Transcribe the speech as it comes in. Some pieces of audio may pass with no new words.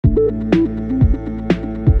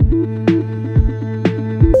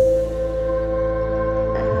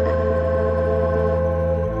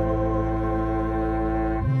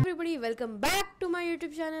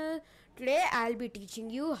I'll be teaching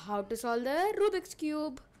you how to solve the Rubik's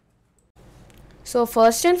Cube. So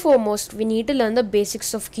first and foremost, we need to learn the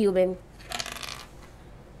basics of cubing.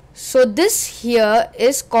 So this here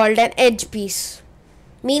is called an edge piece,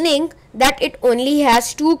 meaning that it only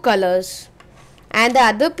has two colors. And the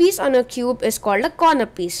other piece on a cube is called a corner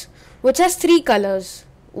piece, which has three colors: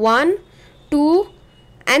 1, 2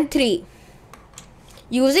 and 3.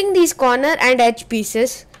 Using these corner and edge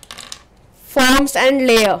pieces forms and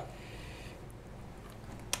layer.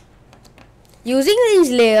 Using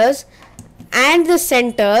these layers and the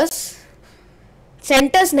centers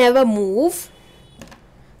never move,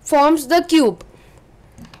 forms the cube.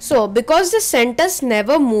 So because the centers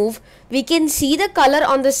never move, we can see the color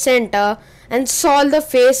on the center and solve the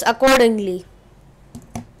face accordingly.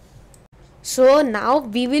 So now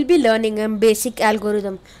we will be learning a basic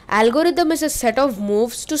algorithm. Algorithm is a set of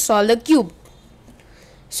moves to solve the cube.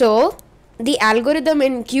 So the algorithm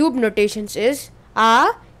in cube notations is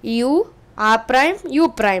R, U, R prime, U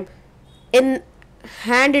prime. In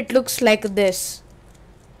hand it looks like this.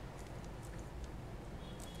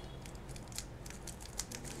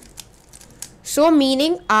 So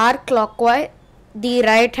meaning R clockwise, the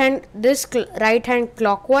right hand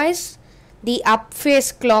clockwise, the up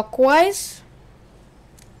face clockwise,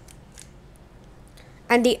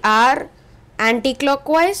 and the R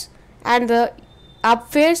anti-clockwise, and the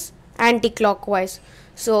up face anti-clockwise.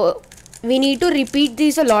 So we need to repeat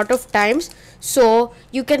these a lot of times. So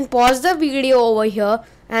you can pause the video over here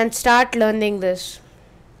and start learning this.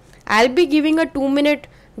 I'll be giving a 2-minute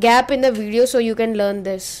gap in the video so you can learn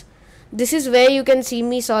this. This is where you can see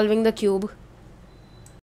me solving the cube.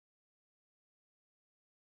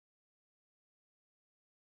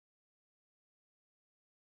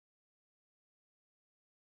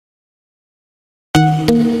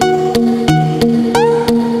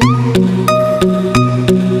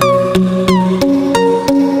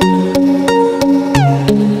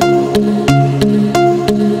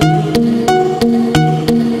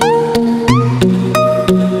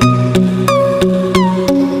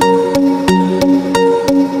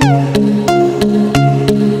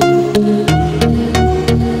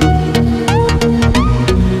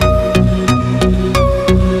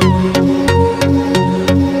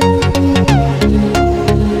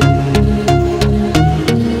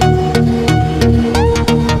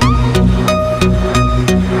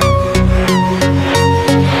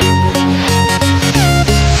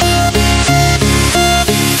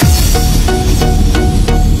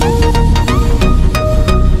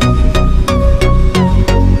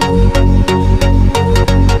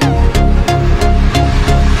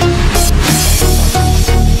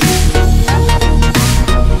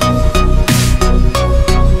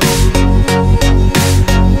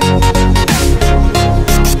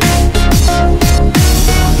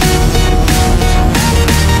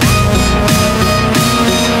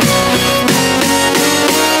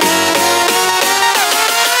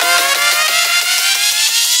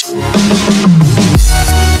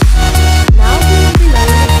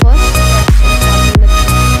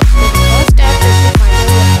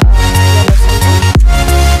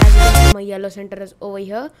 Yellow center is over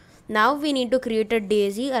here. Now we need to create a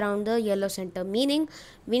daisy around the yellow center, meaning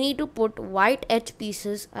we need to put white edge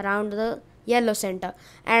pieces around the yellow center.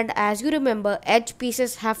 And as you remember, edge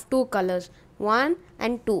pieces have two colors, 1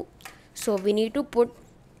 and 2. So we need to put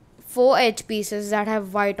 4 edge pieces that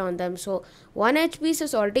have white on them. So one edge piece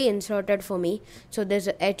is already inserted for me, so there's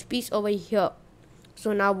an edge piece over here.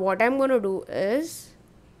 So now what I'm going to do is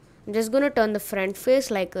I'm just going to turn the front face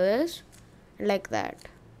like this and like that.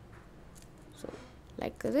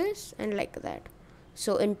 Like this and like that.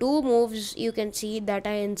 So in 2 moves you can see that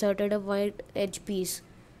I inserted a white edge piece.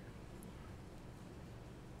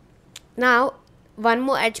 Now one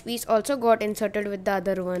more edge piece also got inserted with the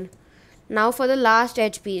other one. Now for the last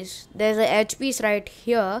edge piece, there's an edge piece right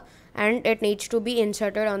here and it needs to be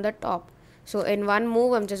inserted on the top. So in one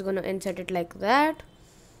move I'm just going to insert it like that.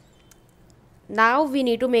 Now we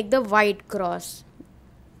need to make the white cross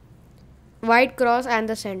and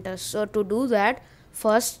the center. So to do that,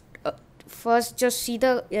 first just see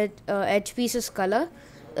the edge pieces color.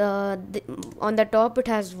 On the top it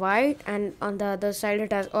has white and on the other side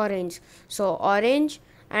it has orange. So orange,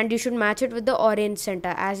 and you should match it with the orange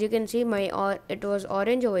center. As you can see, it was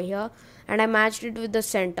orange over here and I matched it with the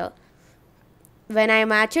center. When I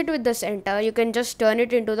match it with the center, you can just turn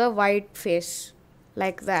it into the white face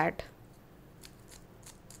like that.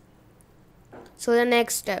 So the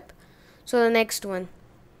next one,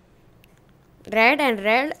 red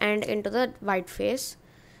and into the white face.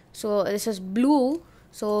 So this is blue,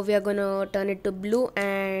 so we are gonna turn it to blue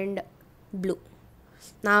and blue.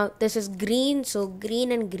 Now this is green, so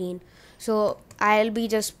green and green. So I'll be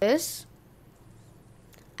just this.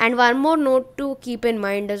 And one more note to keep in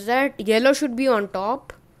mind is that yellow should be on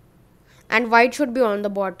top and white should be on the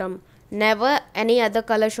bottom. Never any other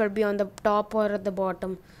color should be on the top or at the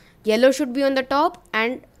bottom. Yellow should be on the top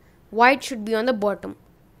and white should be on the bottom.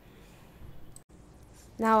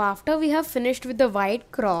 Now after we have finished with the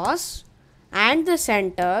white cross and the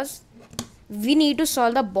centers, we need to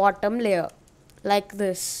solve the bottom layer like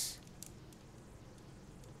this,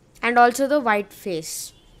 and also the white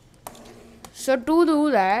face. So to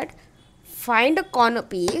do that, find a corner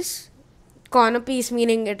piece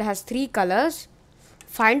meaning it has three colors.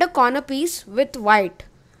 Find a corner piece with white.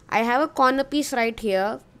 I have a corner piece right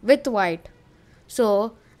here with white.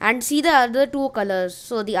 So, and see the other two colors.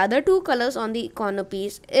 So the other two colors on the corner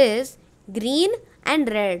piece is green and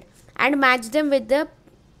red, and match them with the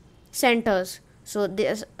centers. So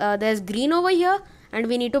there's green over here, and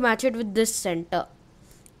we need to match it with this center,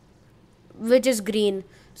 which is green.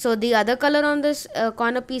 So the other color on this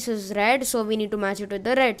corner piece is red, so we need to match it with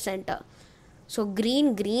the red center. So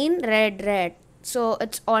green, green, red, red. So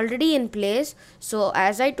it's already in place. So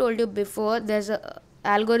as I told you before, there's a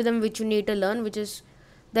algorithm which you need to learn, which is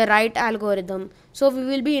the right algorithm. So we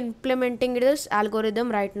will be implementing this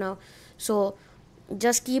algorithm right now. So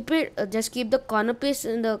just keep the corner piece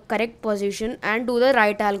in the correct position and do the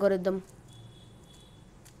right algorithm.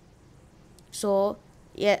 So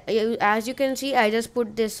yeah, as you can see, I just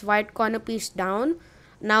put this white corner piece down.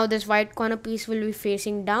 Now this white corner piece will be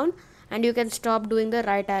facing down, and you can stop doing the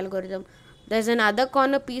right algorithm. There's another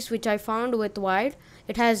corner piece which I found with white.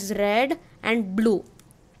 It has red and blue.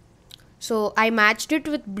 So I matched it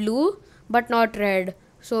with blue but not red.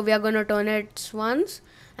 So we are going to turn it once,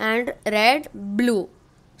 and red, blue.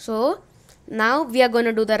 So now we are going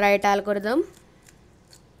to do the right algorithm.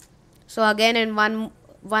 So again in one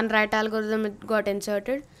right algorithm it got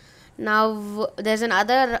inserted. Now there's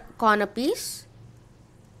another corner piece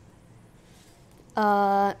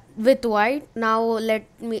with white. Now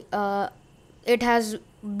let me it has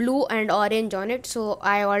blue and orange on it, so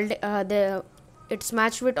I already it's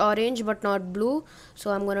matched with orange but not blue,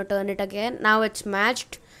 so I'm gonna turn it again. Now it's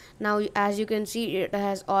matched. Now as you can see, it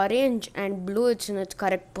has orange and blue. It's in its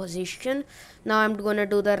correct position. Now I'm gonna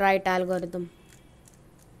do the right algorithm.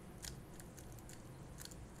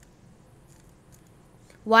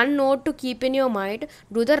 One note to keep in your mind: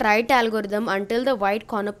 do the right algorithm until the white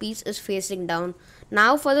corner piece is facing down.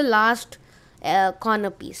 Now for the last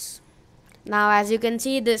corner piece. Now as you can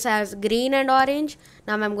see, this has green and orange.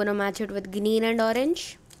 Now I'm going to match it with green and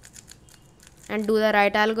orange and do the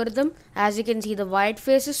right algorithm. As you can see, the white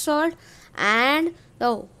face is solved and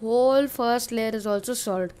the whole first layer is also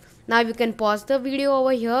solved. Now you can pause the video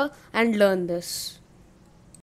over here and learn this.